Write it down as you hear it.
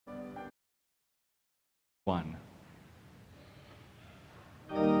1.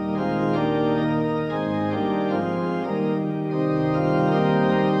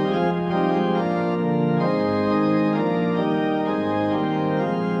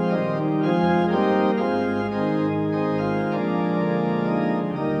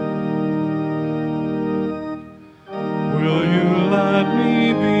 Will you let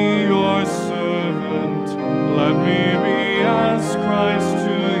me be your servant? Let me be as Christ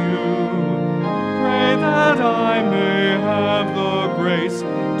to you. Pray that I may have the grace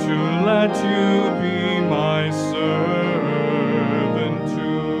to let you be my servant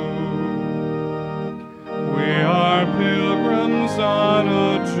too. We are pilgrims on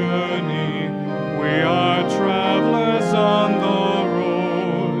a journey. We are travelers on the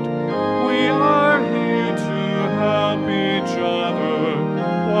road. We are here to help each other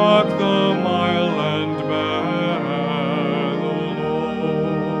walk the mile and bear the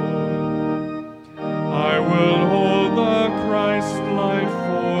load. I will hold the Christ light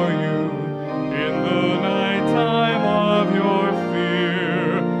for you in the night time of your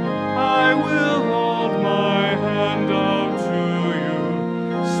fear. I will hold my hand out to you,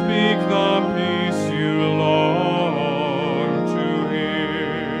 speak the peace you long to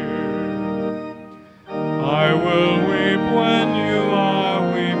hear. I will weep when you are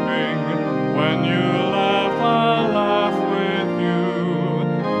weeping, when you laugh, I'll laugh with you.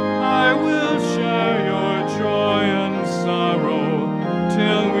 I will share your joy and sorrow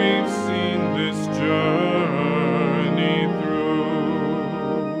till we've seen this journey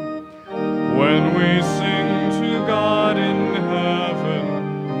through. When we sing to God in heaven,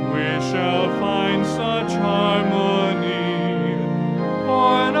 we shall find such harmony,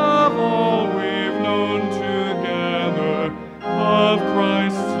 born of all we've known together, of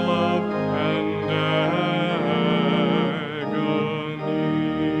Christ's love and agony.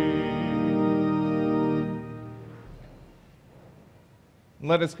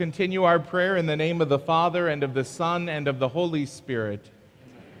 Let us continue our prayer in the name of the Father, and of the Son, and of the Holy Spirit.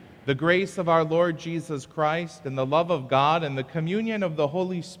 The grace of our Lord Jesus Christ, and the love of God, and the communion of the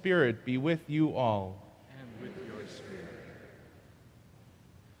Holy Spirit be with you all. And with your spirit.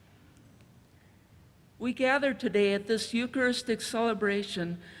 We gather today at this Eucharistic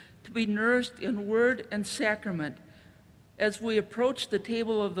celebration to be nourished in word and sacrament. As we approach the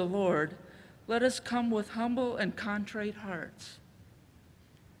table of the Lord, let us come with humble and contrite hearts.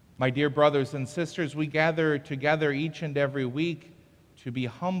 My dear brothers and sisters, we gather together each and every week to be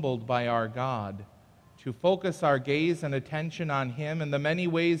humbled by our God, to focus our gaze and attention on Him and the many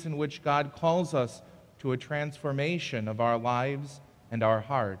ways in which God calls us to a transformation of our lives and our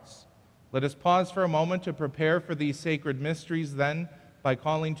hearts. Let us pause for a moment to prepare for these sacred mysteries then by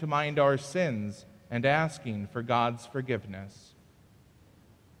calling to mind our sins and asking for God's forgiveness.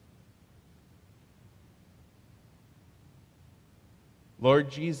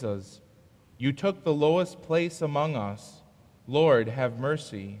 Lord Jesus, you took the lowest place among us. Lord, have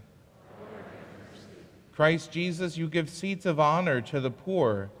mercy. Christ Jesus, you give seats of honor to the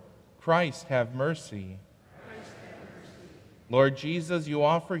poor. Christ, have mercy. Lord Jesus, you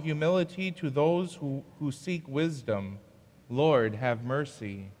offer humility to those who seek wisdom. Lord, have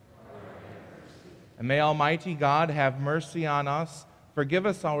mercy. And may Almighty God have mercy on us, forgive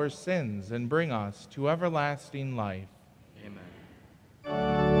us our sins, and bring us to everlasting life. Amen.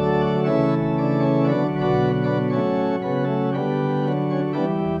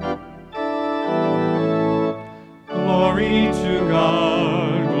 Glory to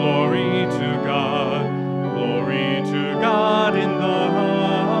God, glory to God, glory to God in the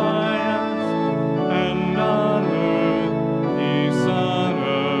highest, and on earth,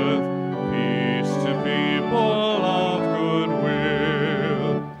 peace to people of good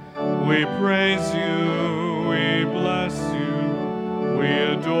will. We praise you, we bless you, we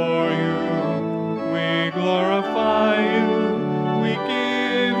adore you, we glorify you, we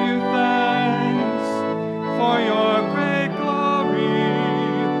give you thanks for your great glory,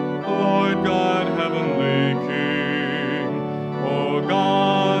 Lord God, heavenly King, O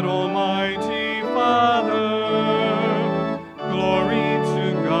God, almighty Father. Glory to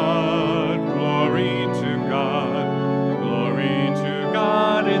God, glory to God, glory to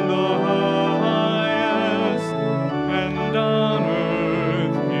God in the highest, and on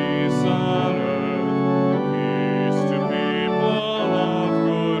earth, peace to people of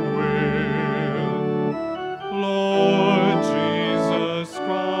good will. Lord Jesus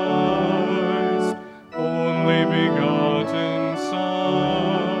Christ, only begotten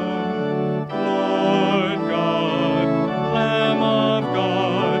Son, Lord God, Lamb of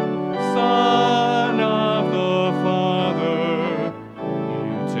God, Son of the Father,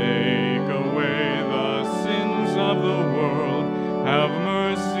 you take away the the world, have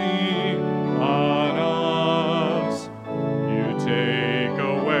mercy on us. You take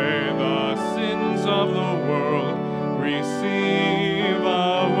away the sins of the world, receive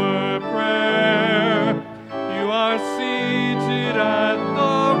our prayer. You are seated at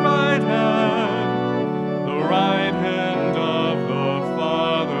the right hand of the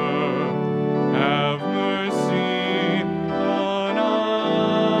Father. Have mercy on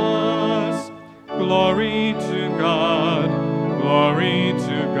us. Glory to God, glory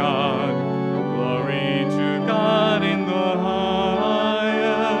to God, glory to God in the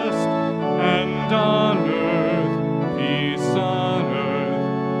highest, and on earth, peace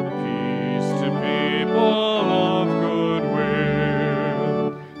to people of good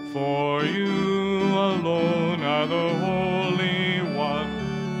will. For you alone are the Holy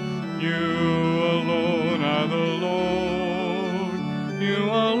One. You alone are the Lord. You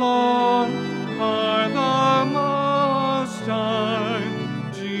alone are the Most High,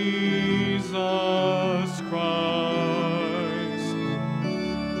 Jesus Christ.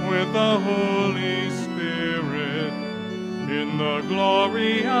 With the Holy Spirit, in the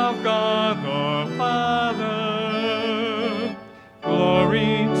glory of God the Father.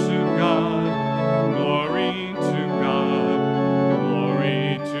 Glory to God, glory to God,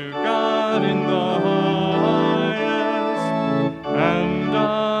 glory to God in the highest, and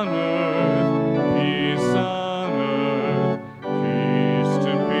on earth, peace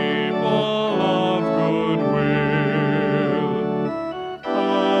to people of good will.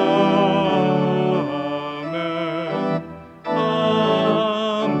 Amen. Amen.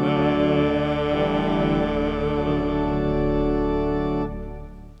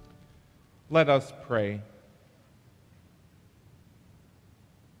 Let us pray.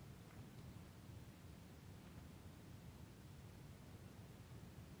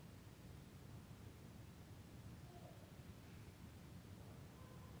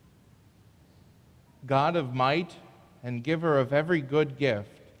 God of might and giver of every good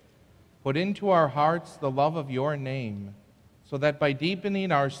gift, put into our hearts the love of your name, so that by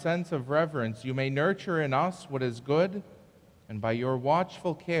deepening our sense of reverence you may nurture in us what is good, and by your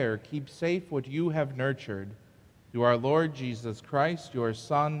watchful care keep safe what you have nurtured. Through our Lord Jesus Christ, your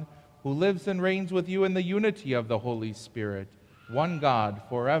Son, who lives and reigns with you in the unity of the Holy Spirit, one God,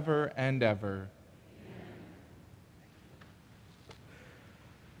 forever and ever.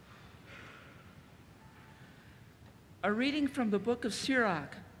 A reading from the book of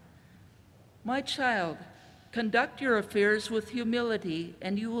Sirach. My child, conduct your affairs with humility,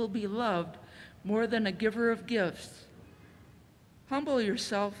 and you will be loved more than a giver of gifts. Humble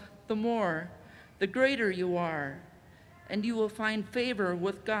yourself the more, the greater you are, and you will find favor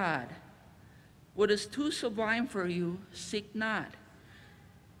with God. What is too sublime for you, seek not.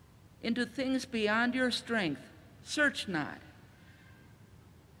 Into things beyond your strength, search not.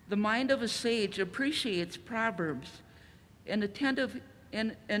 The mind of a sage appreciates proverbs. An attentive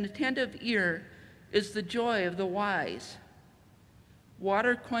ear is the joy of the wise.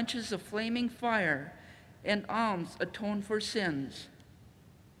 Water quenches a flaming fire, and alms atone for sins.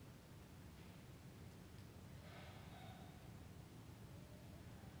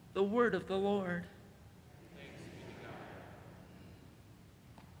 The word of the Lord.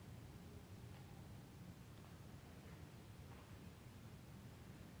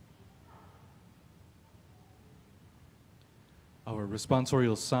 Our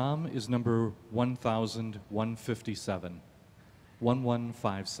responsorial psalm is number 1157.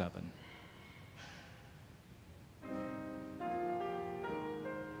 1157.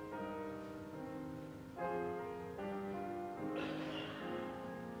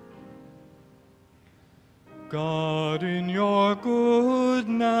 God, in your goodness,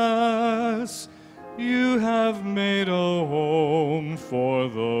 you have made a home for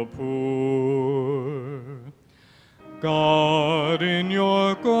the poor. God, in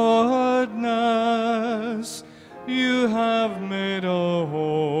your goodness, you have made a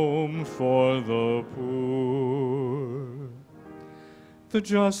home for the poor. The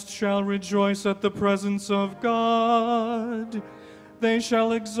just shall rejoice at the presence of God. They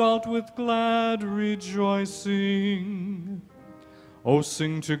shall exult with glad rejoicing. O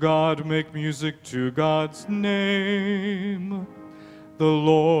sing to God, make music to God's name. The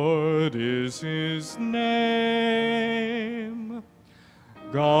Lord is his name.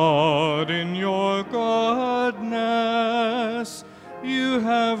 God, in your goodness, you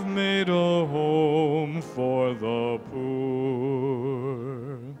have made a home for the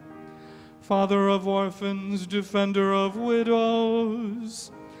poor. Father of orphans, defender of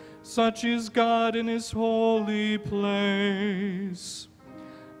widows, such is God in his holy place.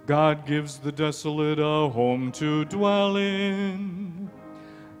 God gives the desolate a home to dwell in.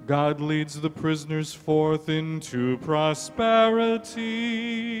 God leads the prisoners forth into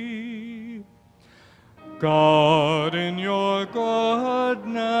prosperity. God, in your goodness,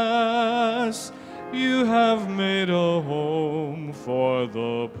 you have made a home for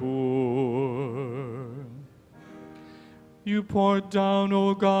the poor. You poured down,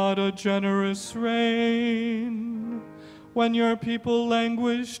 O God, a generous rain. When your people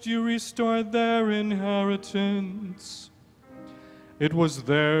languished, you restored their inheritance. It was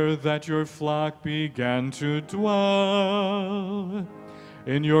there that your flock began to dwell.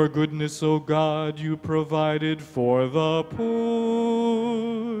 In your goodness, O God, you provided for the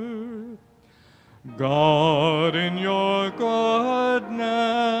poor. God, in your goodness,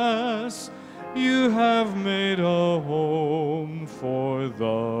 you have made a home for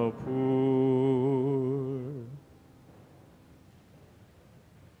the poor.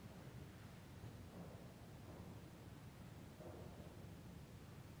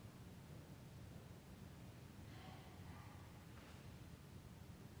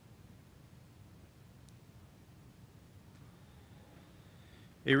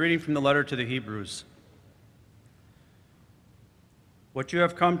 A reading from the letter to the Hebrews. What you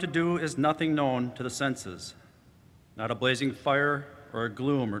have come to do is nothing known to the senses, not a blazing fire or a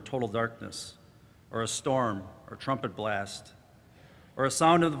gloom or total darkness, or a storm or trumpet blast, or a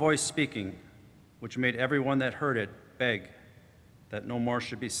sound of the voice speaking, which made everyone that heard it beg that no more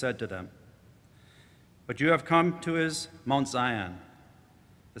should be said to them. But you have come to his Mount Zion,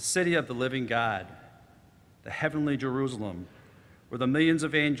 the city of the living God, the heavenly Jerusalem, where the millions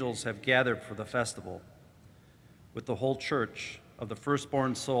of angels have gathered for the festival, with the whole church of the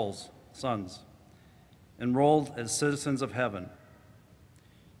firstborn sons, enrolled as citizens of heaven.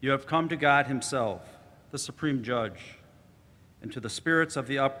 You have come to God himself, the supreme judge, and to the spirits of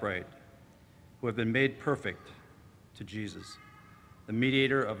the upright, who have been made perfect, to Jesus, the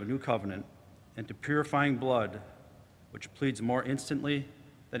mediator of a new covenant, and to purifying blood, which pleads more instantly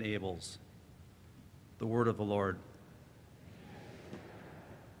than Abel's. The word of the Lord.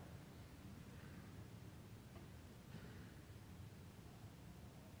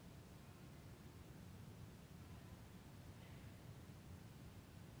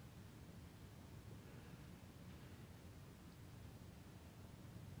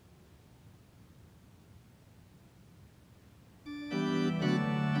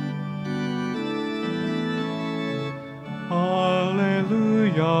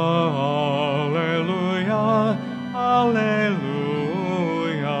 Alleluia, alleluia, alleluia.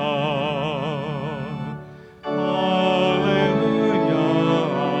 Alleluia,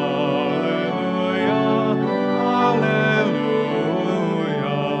 alleluia,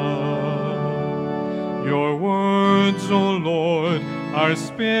 alleluia. Your words, O Lord, are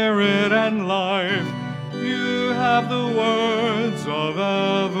spirit and life. You have the words of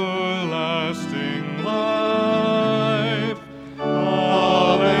everlasting life.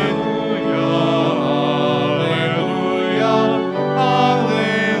 Alleluia, alleluia,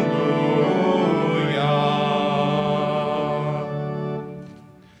 alleluia.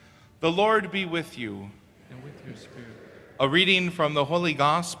 The Lord be with you. And with your spirit. A reading from the Holy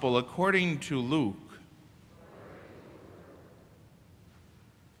Gospel according to Luke.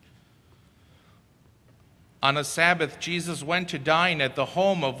 On a Sabbath, Jesus went to dine at the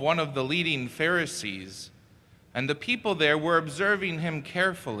home of one of the leading Pharisees, and the people there were observing him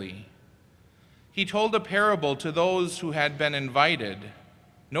carefully. He told a parable to those who had been invited,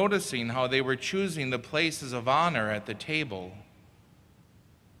 noticing how they were choosing the places of honor at the table.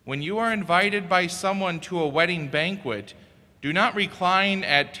 When you are invited by someone to a wedding banquet, do not recline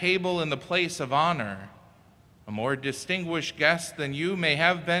at table in the place of honor. A more distinguished guest than you may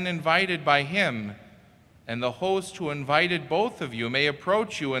have been invited by him, and the host who invited both of you may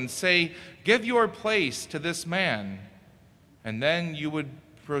approach you and say, "Give your place to this man," and then you would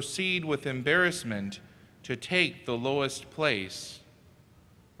proceed with embarrassment to take the lowest place.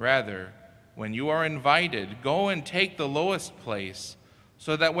 Rather, when you are invited, go and take the lowest place,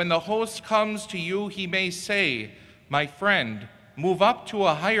 so that when the host comes to you, he may say, "My friend, move up to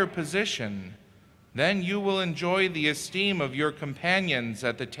a higher position." Then you will enjoy the esteem of your companions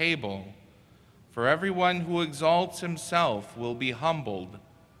at the table. For everyone who exalts himself will be humbled,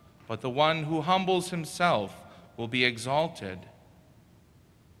 but the one who humbles himself will be exalted.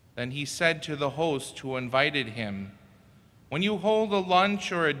 Then he said to the host who invited him, "When you hold a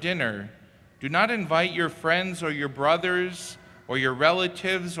lunch or a dinner, do not invite your friends or your brothers or your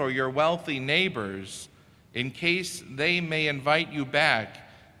relatives or your wealthy neighbors, in case they may invite you back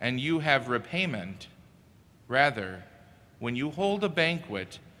and you have repayment. Rather, when you hold a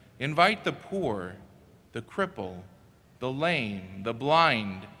banquet, Invite the poor, the cripple, the lame, the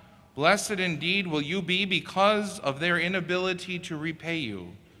blind. Blessed indeed will you be because of their inability to repay you,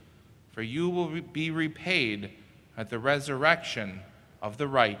 for you will be repaid at the resurrection of the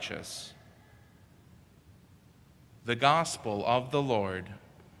righteous. The Gospel of the Lord.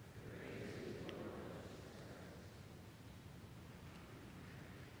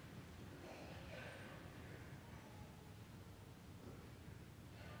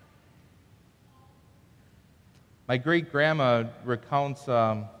 My great-grandma recounts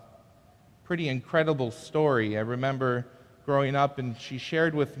a pretty incredible story. I remember growing up, and she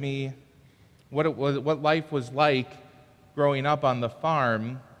shared with me what life was like growing up on the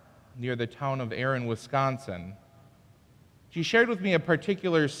farm near the town of Erin, Wisconsin. She shared with me a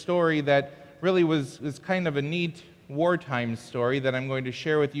particular story that really was kind of a neat wartime story that I'm going to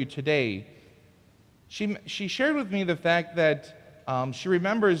share with you today. She shared with me the fact that she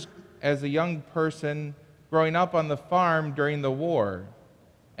remembers as a young person growing up on the farm during the war.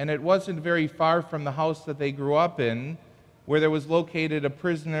 And it wasn't very far from the house that they grew up in, where there was located a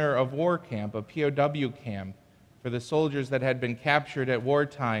prisoner of war camp, a POW camp, for the soldiers that had been captured at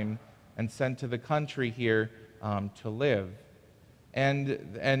wartime and sent to the country here to live.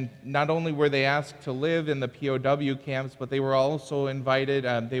 And not only were they asked to live in the POW camps, but they were also invited,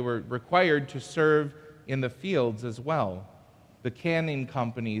 they were required to serve in the fields as well. The canning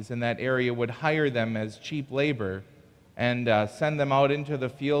companies in that area would hire them as cheap labor and send them out into the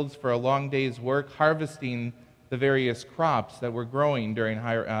fields for a long day's work, harvesting the various crops that were growing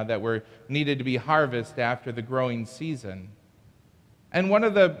that were needed to be harvested after the growing season. And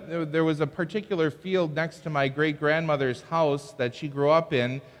there was a particular field next to my great-grandmother's house that she grew up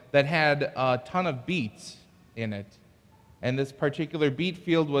in that had a ton of beets in it. And this particular beet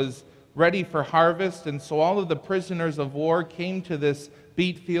field was ready for harvest, and so all of the prisoners of war came to this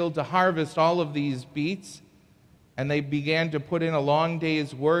beet field to harvest all of these beets, and they began to put in a long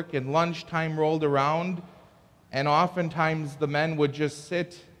day's work, and lunchtime rolled around, and oftentimes the men would just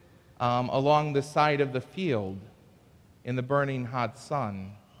sit along the side of the field in the burning hot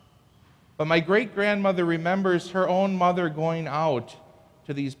sun. But my great-grandmother remembers her own mother going out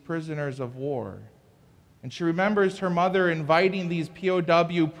to these prisoners of war. And she remembers her mother inviting these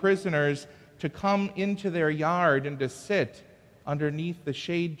POW prisoners to come into their yard and to sit underneath the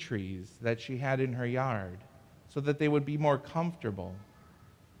shade trees that she had in her yard so that they would be more comfortable.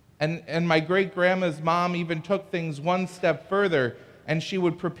 And my great-grandma's mom even took things one step further, and she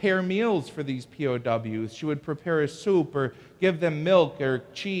would prepare meals for these POWs. She would prepare a soup or give them milk or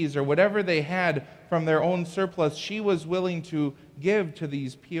cheese or whatever they had from their own surplus. She was willing to give to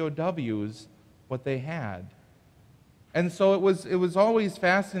these POWs what they had. And so it was always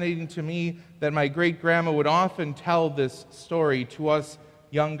fascinating to me that my great-grandma would often tell this story to us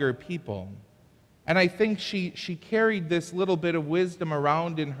younger people. And I think she carried this little bit of wisdom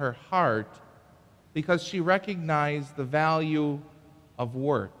around in her heart because she recognized the value of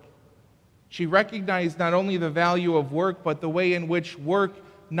work. She recognized not only the value of work, but the way in which work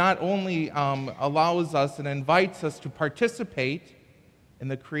not only allows us and invites us to participate in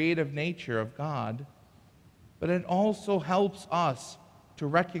the creative nature of God, but it also helps us to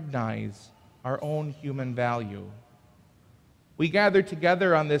recognize our own human value. We gather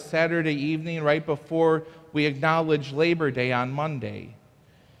together on this Saturday evening right before we acknowledge Labor Day on Monday.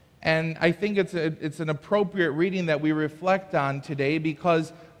 And I think it's an appropriate reading that we reflect on today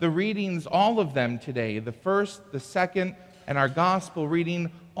because the readings, all of them today, the first, the second, and our gospel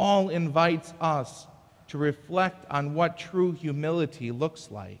reading, all invites us to reflect on what true humility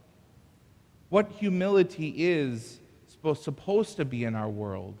looks like. What humility is supposed to be in our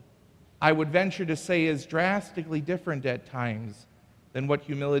world, I would venture to say is drastically different at times than what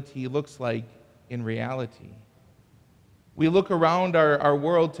humility looks like in reality. We look around our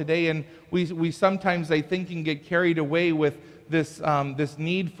world today and we sometimes, I think, can get carried away with this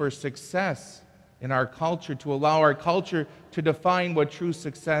need for success in our culture, to allow our culture to define what true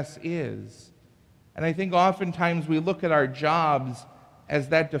success is. And I think oftentimes we look at our jobs as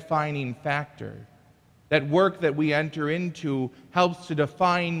that defining factor. That work that we enter into helps to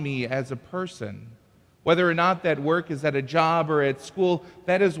define me as a person. Whether or not that work is at a job or at school,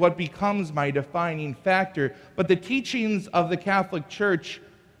 that is what becomes my defining factor. But the teachings of the Catholic Church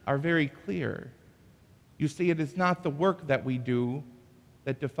are very clear. You see, it is not the work that we do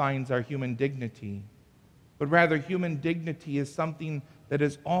that defines our human dignity, but rather human dignity is something that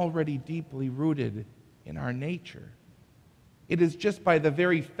is already deeply rooted in our nature. It is just by the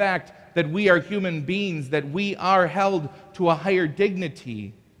very fact that we are human beings that we are held to a higher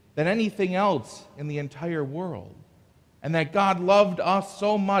dignity than anything else in the entire world. and that God loved us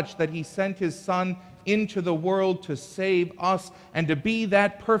so much that he sent his Son into the world to save us and to be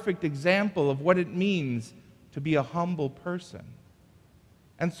that perfect example of what it means to be a humble person.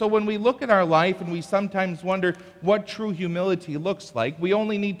 And so when we look at our life and we sometimes wonder what true humility looks like, we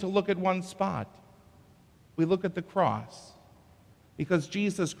only need to look at one spot. We look at the cross, because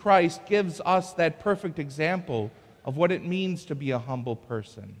Jesus Christ gives us that perfect example of what it means to be a humble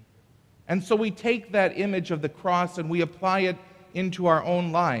person. And so we take that image of the cross and we apply it into our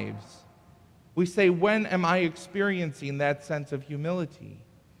own lives. We say, when am I experiencing that sense of humility?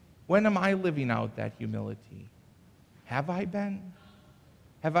 When am I living out that humility? Have I been?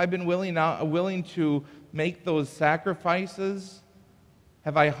 Have I been willing to make those sacrifices?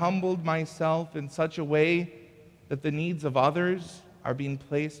 Have I humbled myself in such a way that the needs of others are being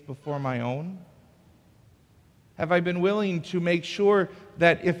placed before my own? Have I been willing to make sure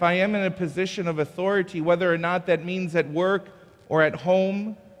that if I am in a position of authority, whether or not that means at work or at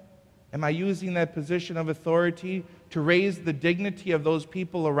home, am I using that position of authority to raise the dignity of those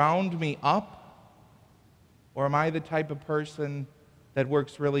people around me up? Or am I the type of person that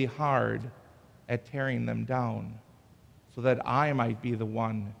works really hard at tearing them down so that I might be the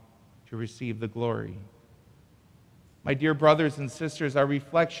one to receive the glory? My dear brothers and sisters, our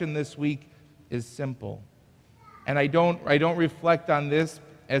reflection this week is simple. And I don't reflect on this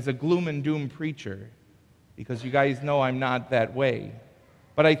as a gloom and doom preacher, because you guys know I'm not that way.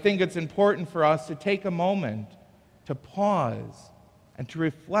 But I think it's important for us to take a moment to pause and to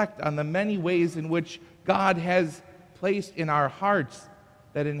reflect on the many ways in which God has placed in our hearts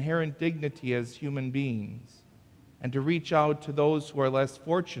that inherent dignity as human beings, and to reach out to those who are less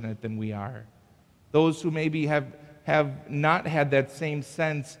fortunate than we are, those who maybe have not had that same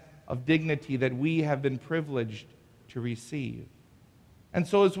sense of dignity that we have been privileged to receive. And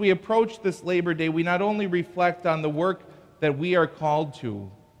so as we approach this Labor Day, we not only reflect on the work that we are called to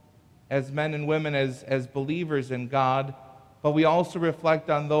as men and women, as believers in God, but we also reflect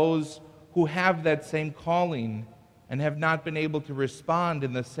on those who have that same calling and have not been able to respond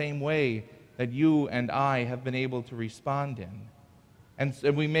in the same way that you and I have been able to respond in. And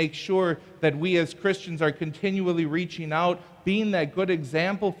we make sure that we as Christians are continually reaching out, being that good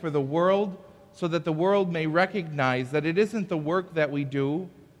example for the world, so that the world may recognize that it isn't the work that we do,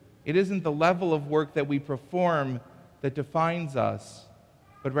 it isn't the level of work that we perform that defines us,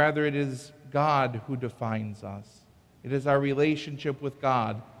 but rather it is God who defines us. It is our relationship with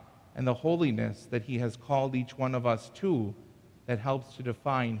God and the holiness that he has called each one of us to that helps to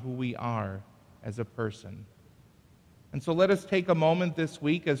define who we are as a person. And so let us take a moment this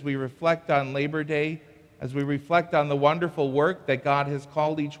week as we reflect on Labor Day, as we reflect on the wonderful work that God has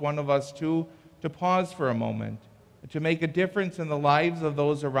called each one of us to pause for a moment, to make a difference in the lives of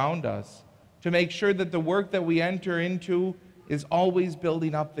those around us, to make sure that the work that we enter into is always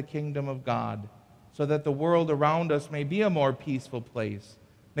building up the kingdom of God, so that the world around us may be a more peaceful place,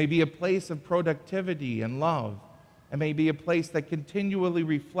 may be a place of productivity and love, and may be a place that continually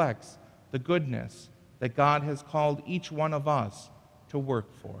reflects the goodness that God has called each one of us to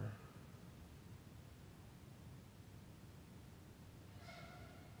work for.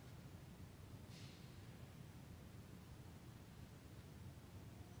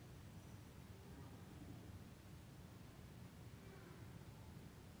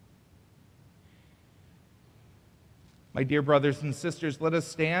 My dear brothers and sisters, let us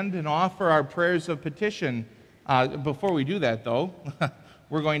stand and offer our prayers of petition. Before we do that, though,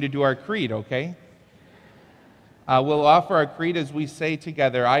 we're going to do our creed, okay? We'll offer our creed as we say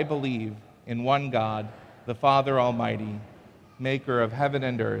together, I believe in one God, the Father Almighty, maker of heaven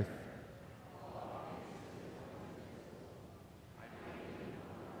and earth.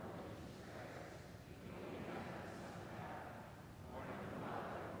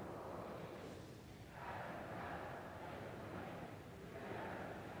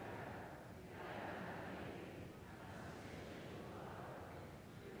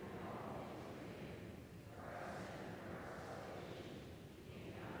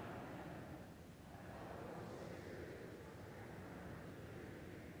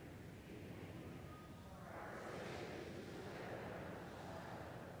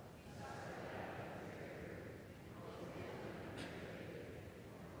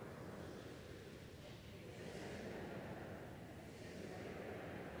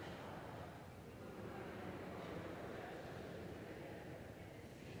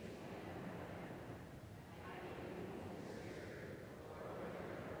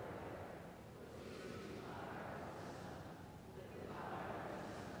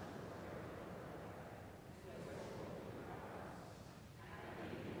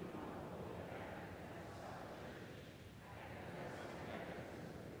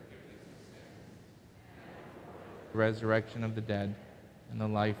 the resurrection of the dead, and the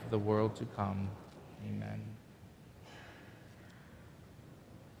life of the world to come. Amen.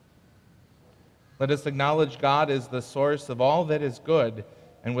 Let us acknowledge God as the source of all that is good,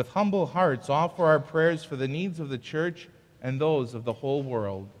 and with humble hearts offer our prayers for the needs of the church and those of the whole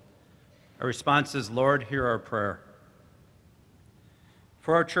world. Our response is, Lord, hear our prayer.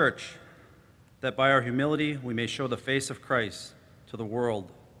 For our church, that by our humility we may show the face of Christ to the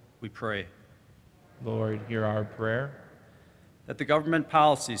world, we pray. Lord, hear our prayer. That the government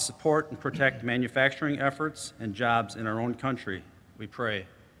policies support and protect manufacturing efforts and jobs in our own country, we pray.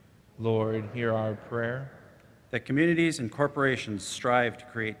 Lord, hear our prayer. That communities and corporations strive to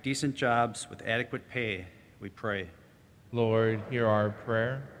create decent jobs with adequate pay, we pray. Lord, hear our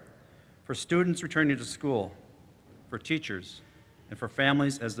prayer. For students returning to school, for teachers, and for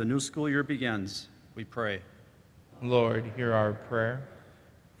families as the new school year begins, we pray. Lord, hear our prayer.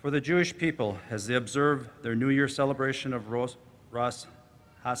 For the Jewish people as they observe their New Year celebration of Rosh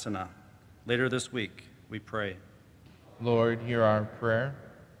Hashanah later this week, we pray. Lord, hear our prayer.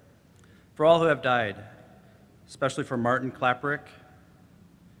 For all who have died, especially for Martin Klaprick,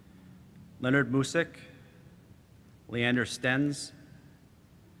 Leonard Musick, Leander Stenz,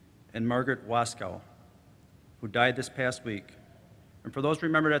 and Margaret Waskow, who died this past week, and for those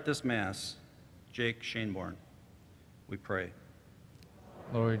remembered at this Mass, Jake Shaneborn, we pray.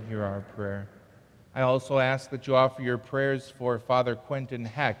 Lord, hear our prayer. I also ask that you offer your prayers for Father Quentin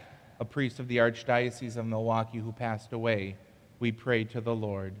Heck, a priest of the Archdiocese of Milwaukee who passed away. We pray to the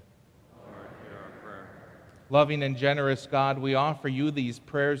Lord. Lord, hear our prayer. Loving and generous God, we offer you these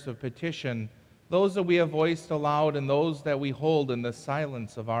prayers of petition, those that we have voiced aloud and those that we hold in the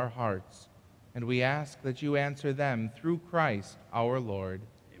silence of our hearts. And we ask that you answer them through Christ our Lord.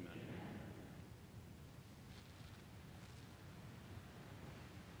 Amen.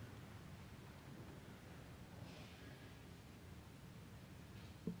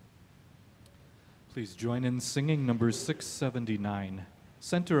 Please join in singing number 679,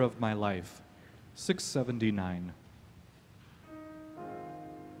 Center of My Life, 679.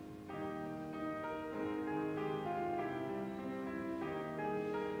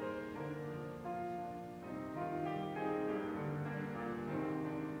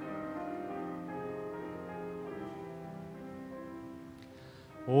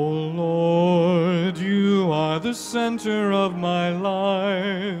 O Lord, you are the center of my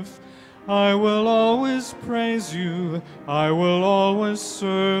life. I will always praise you. I will always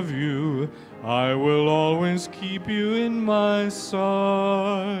serve you. I will always keep you in my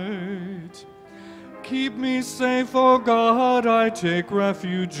sight. Keep me safe, O God, I take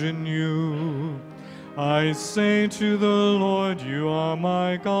refuge in you. I say to the Lord, you are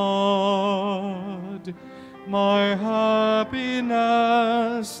my God. My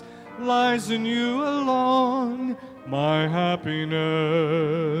happiness lies in you alone. My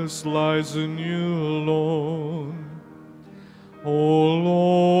happiness lies in you alone. O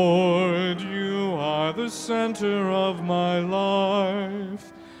Lord, you are the center of my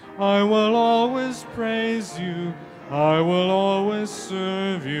life. I will always praise you. I will always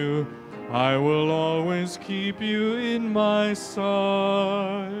serve you. I will always keep you in my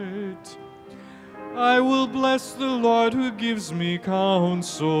sight. I will bless the Lord who gives me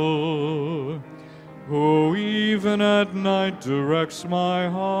counsel, who even at night directs my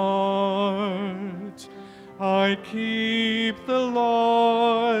heart. I keep the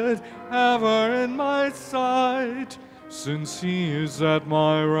Lord ever in my sight. Since he is at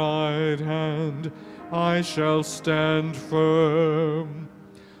my right hand, I shall stand firm.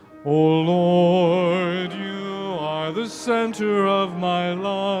 O Lord, you are the center of my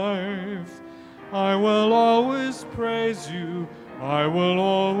life. I will always praise you. I will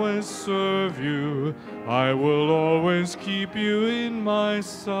always serve you. I will always keep you in my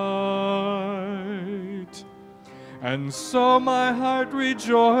sight. And so my heart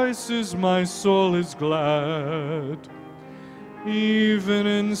rejoices, my soul is glad. Even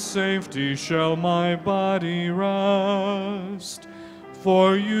in safety shall my body rest.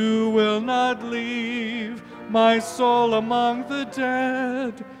 For you will not leave my soul among the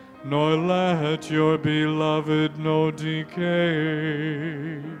dead, nor let your beloved know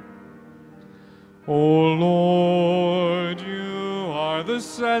decay. O Lord, you are the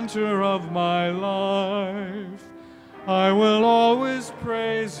center of my life. I will always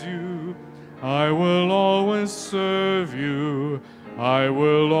praise you. I will always serve you. I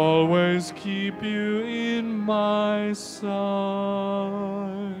will always keep you in my sight.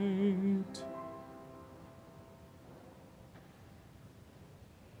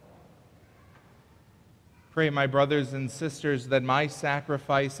 pray, my brothers and sisters, that my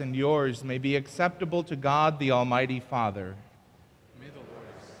sacrifice and yours may be acceptable to God, the Almighty Father.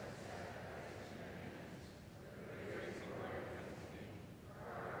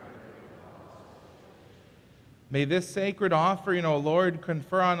 May this sacred offering, O Lord,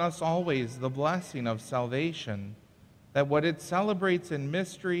 confer on us always the blessing of salvation, that what it celebrates in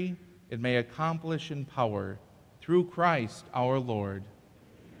mystery, it may accomplish in power, through Christ our Lord.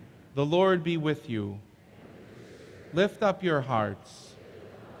 The Lord be with you. Lift up your hearts,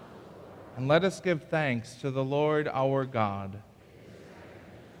 and let us give thanks to the Lord our God.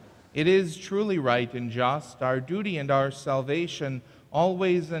 It is truly right and just, our duty and our salvation,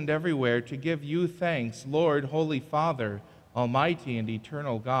 always and everywhere, to give you thanks, Lord, Holy Father, Almighty and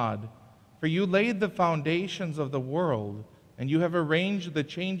eternal God. For you laid the foundations of the world, and you have arranged the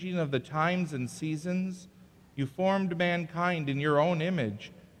changing of the times and seasons. You formed mankind in your own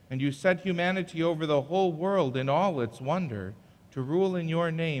image, and you set humanity over the whole world in all its wonder, to rule in your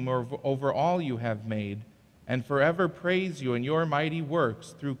name over all you have made, and forever praise you in your mighty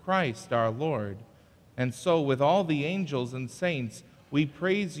works through Christ our Lord. And so, with all the angels and saints, we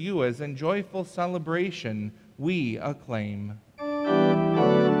praise you as in joyful celebration we acclaim.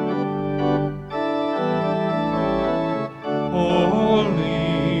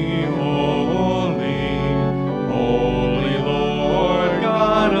 Holy, holy, holy Lord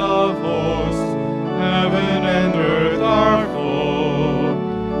God of hosts, heaven and earth are full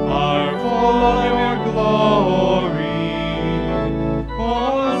of your glory.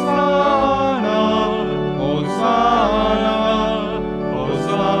 Hosanna, Hosanna,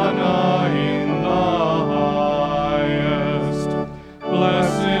 Hosanna in the highest.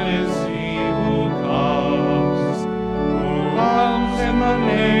 Blessed is he who comes in the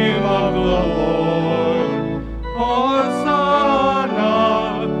name of the Lord. Hosanna,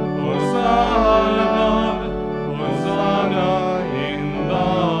 Hosanna, Hosanna in the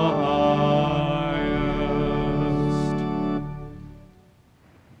highest.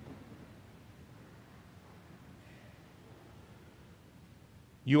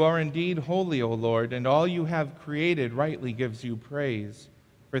 You are indeed holy, O Lord, and all you have created rightly gives you praise.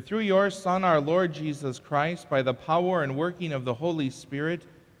 For through your Son, our Lord Jesus Christ, by the power and working of the Holy Spirit,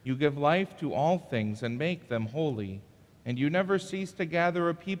 you give life to all things and make them holy. And you never cease to gather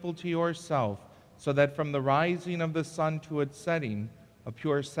a people to yourself, so that from the rising of the sun to its setting, a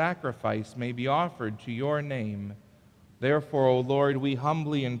pure sacrifice may be offered to your name. Therefore, O Lord, we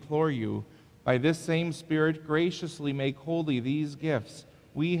humbly implore you, by this same Spirit, graciously make holy these gifts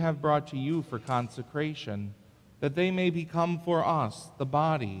we have brought to you for consecration, that they may become for us the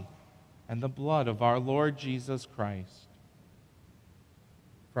body and the blood of our Lord Jesus Christ.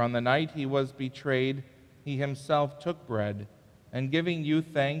 For on the night he was betrayed, he himself took bread, and giving you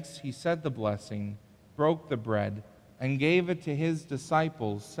thanks, he said the blessing, broke the bread, and gave it to his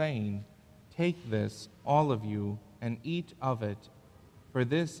disciples, saying, "Take this, all of you, and eat of it, for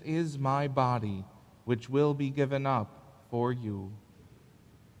this is my body, which will be given up for you."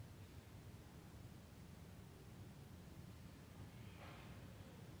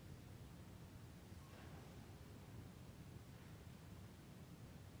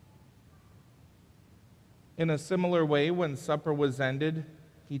 In a similar way, when supper was ended,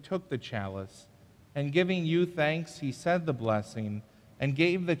 he took the chalice, and giving you thanks, he said the blessing, and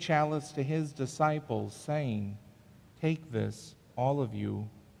gave the chalice to his disciples, saying, "Take this, all of you,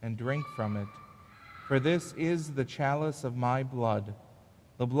 and drink from it, for this is the chalice of my blood,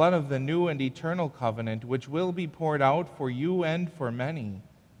 the blood of the new and eternal covenant, which will be poured out for you and for many,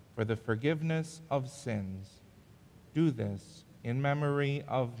 for the forgiveness of sins. Do this in memory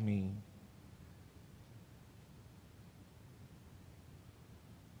of me."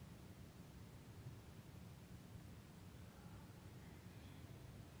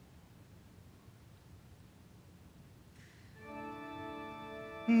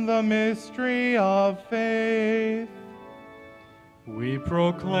 The mystery of faith. We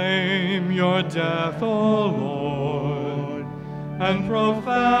proclaim your death, O Lord, and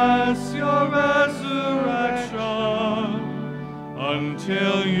profess your resurrection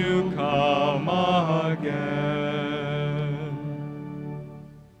until you come again.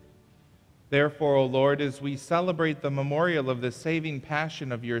 Therefore, O Lord, as we celebrate the memorial of the saving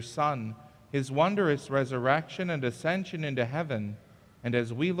passion of your Son, his wondrous resurrection and ascension into heaven, and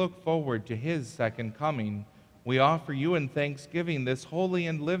as we look forward to his second coming, we offer you in thanksgiving this holy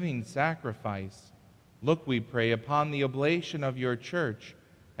and living sacrifice. Look, we pray, upon the oblation of your church,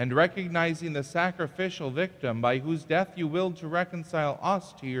 and recognizing the sacrificial victim by whose death you willed to reconcile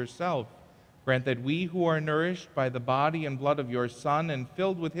us to yourself, grant that we who are nourished by the body and blood of your Son and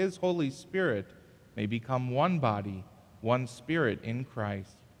filled with his Holy Spirit may become one body, one spirit in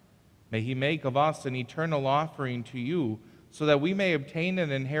Christ. May he make of us an eternal offering to you, so that we may obtain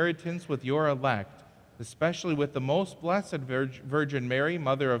an inheritance with your elect, especially with the most blessed Virgin Mary,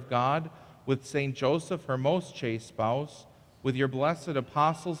 Mother of God, with Saint Joseph, her most chaste spouse, with your blessed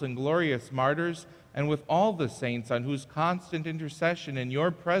apostles and glorious martyrs, and with all the saints on whose constant intercession in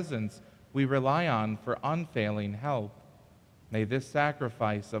your presence we rely on for unfailing help. May this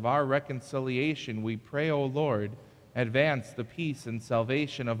sacrifice of our reconciliation, we pray, O Lord, advance the peace and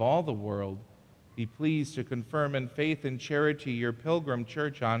salvation of all the world. Be pleased to confirm in faith and charity your pilgrim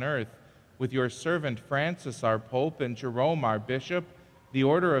church on earth, with your servant Francis, our Pope, and Jerome, our Bishop, the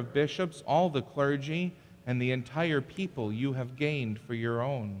order of bishops, all the clergy, and the entire people you have gained for your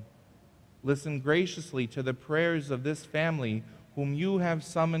own. Listen graciously to the prayers of this family whom you have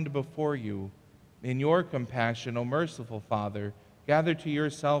summoned before you. In your compassion, O merciful Father, gather to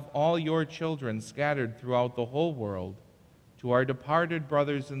yourself all your children scattered throughout the whole world. To our departed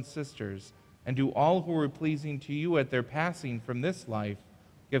brothers and sisters, and to all who were pleasing to you at their passing from this life,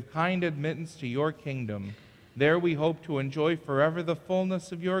 give kind admittance to your kingdom. There we hope to enjoy forever the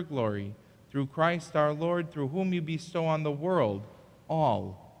fullness of your glory, through Christ our Lord, through whom you bestow on the world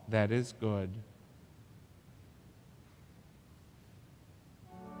all that is good.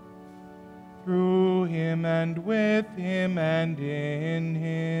 Through him and with him and in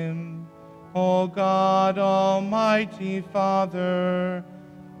him, O God, Almighty Father,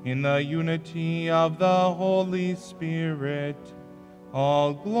 in the unity of the Holy Spirit,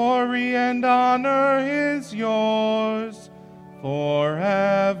 all glory and honor is yours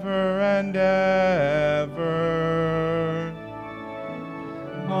forever and ever.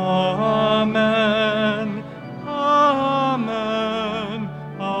 Amen. Amen.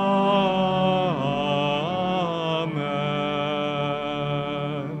 Amen.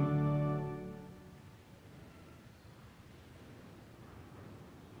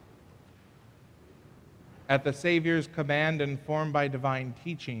 At the Savior's command, informed by divine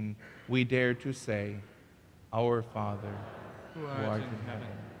teaching, we dare to say, Our Father, Who art in heaven,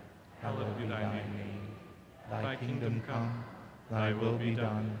 hallowed be thy name. Thy kingdom come, thy will be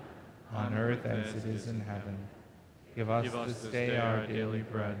done, on earth as it is in heaven. Give us this day our daily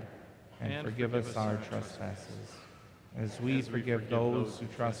bread, and forgive us our trespasses, as we forgive those who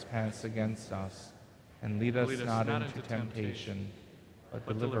trespass against us. And lead us not into temptation, but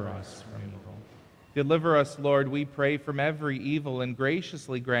deliver us from evil. Deliver us, Lord, we pray, from every evil, and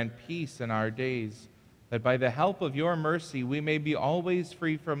graciously grant peace in our days, that by the help of your mercy we may be always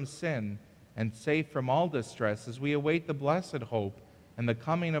free from sin and safe from all distress as we await the blessed hope and the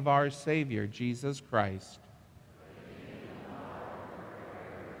coming of our Savior, Jesus Christ.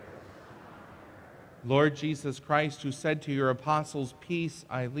 Lord Jesus Christ, who said to your apostles, Peace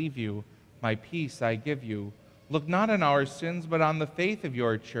I leave you, my peace I give you, look not on our sins, but on the faith of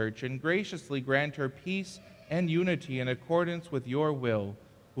your church, and graciously grant her peace and unity in accordance with your will,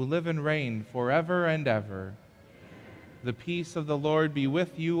 who live and reign forever and ever. The peace of the Lord be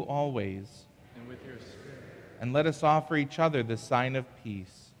with you always. And with your spirit. And let us offer each other the sign of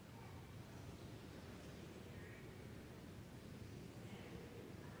peace.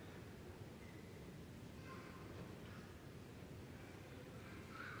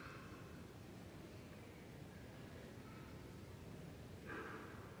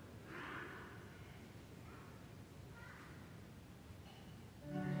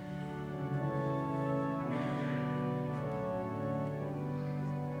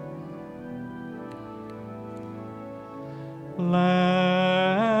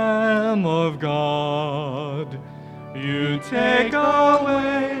 Lamb of God, you take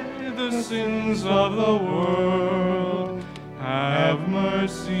away the sins of the world. Have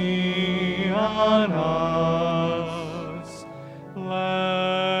mercy on us. Lamb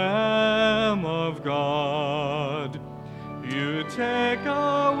of God, you take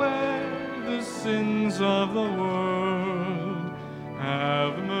away the sins of the world.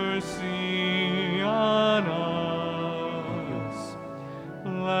 Have mercy on us.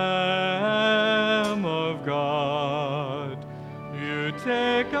 Lamb of God, you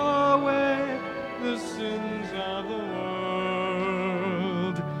take away the sins of the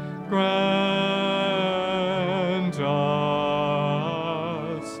world. Grant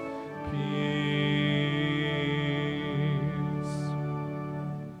us peace.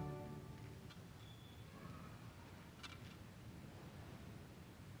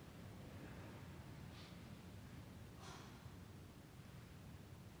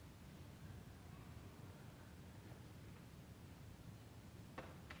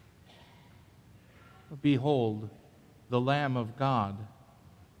 Behold, the Lamb of God.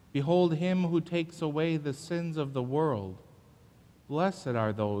 Behold him who takes away the sins of the world. Blessed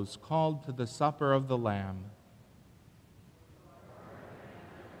are those called to the supper of the Lamb.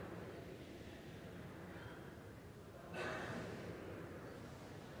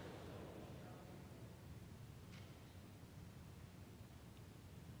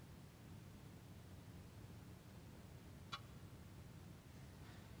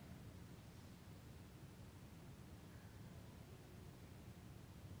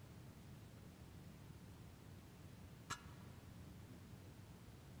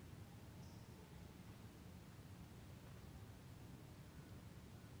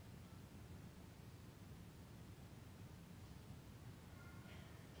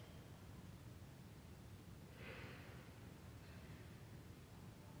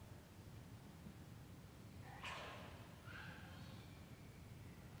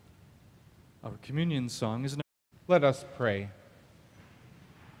 Our communion song is Let us pray.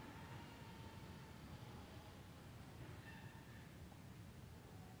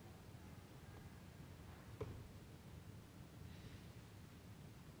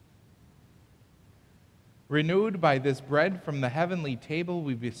 Renewed by this bread from the heavenly table,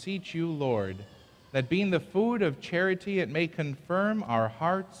 we beseech you, Lord, that being the food of charity, it may confirm our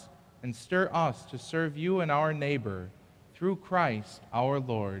hearts and stir us to serve you and our neighbor, through Christ our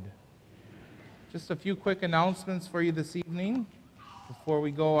Lord. Just a few quick announcements for you this evening before we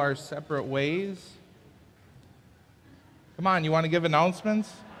go our separate ways. Come on, you want to give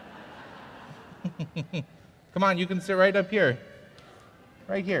announcements? Come on, you can sit right up here.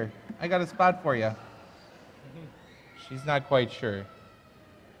 Right here. I got a spot for you. She's not quite sure.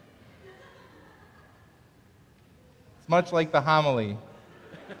 It's much like the homily.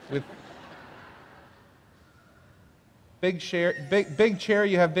 With big chair,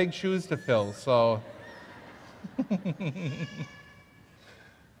 you have big shoes to fill, so.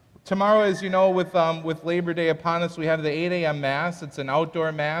 Tomorrow, as you know, with Labor Day upon us, we have the 8 a.m. Mass. It's an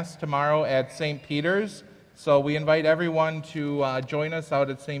outdoor Mass tomorrow at St. Peter's. So we invite everyone to join us out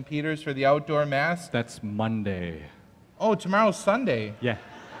at St. Peter's for the outdoor Mass. That's Monday. Oh, tomorrow's Sunday. Yeah.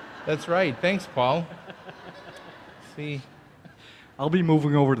 That's right. Thanks, Paul. See. I'll be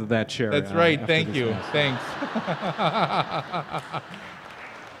moving over to that chair. That's right. After Thank this you. Mass. Thanks.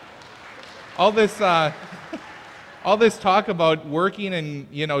 all this talk about working and,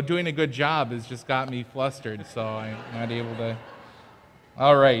 doing a good job has just got me flustered, so I'm not able to.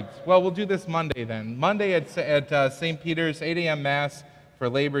 All right. Well, we'll do this Monday then. Monday at St. Peter's, 8 a.m. Mass for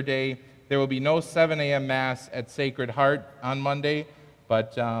Labor Day. There will be no 7 a.m. Mass at Sacred Heart on Monday,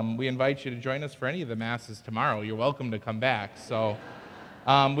 but we invite you to join us for any of the Masses tomorrow. You're welcome to come back. So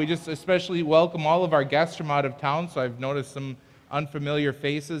we just especially welcome all of our guests from out of town. So I've noticed some unfamiliar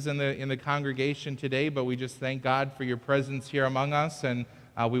faces in the congregation today, but we just thank God for your presence here among us, and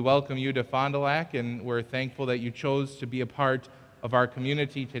we welcome you to Fond du Lac, and we're thankful that you chose to be a part of our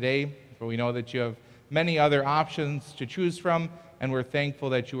community today, for we know that you have many other options to choose from, and we're thankful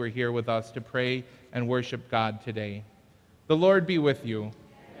that you are here with us to pray and worship God today. The Lord be with you.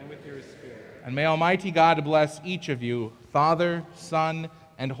 And with your spirit. And may Almighty God bless each of you, Father, Son,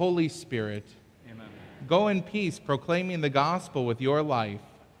 and Holy Spirit. Amen. Go in peace, proclaiming the gospel with your life.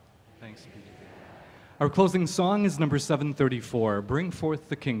 Thanks be to God. Our closing song is number 734, Bring Forth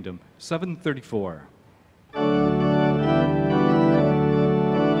the Kingdom. 734.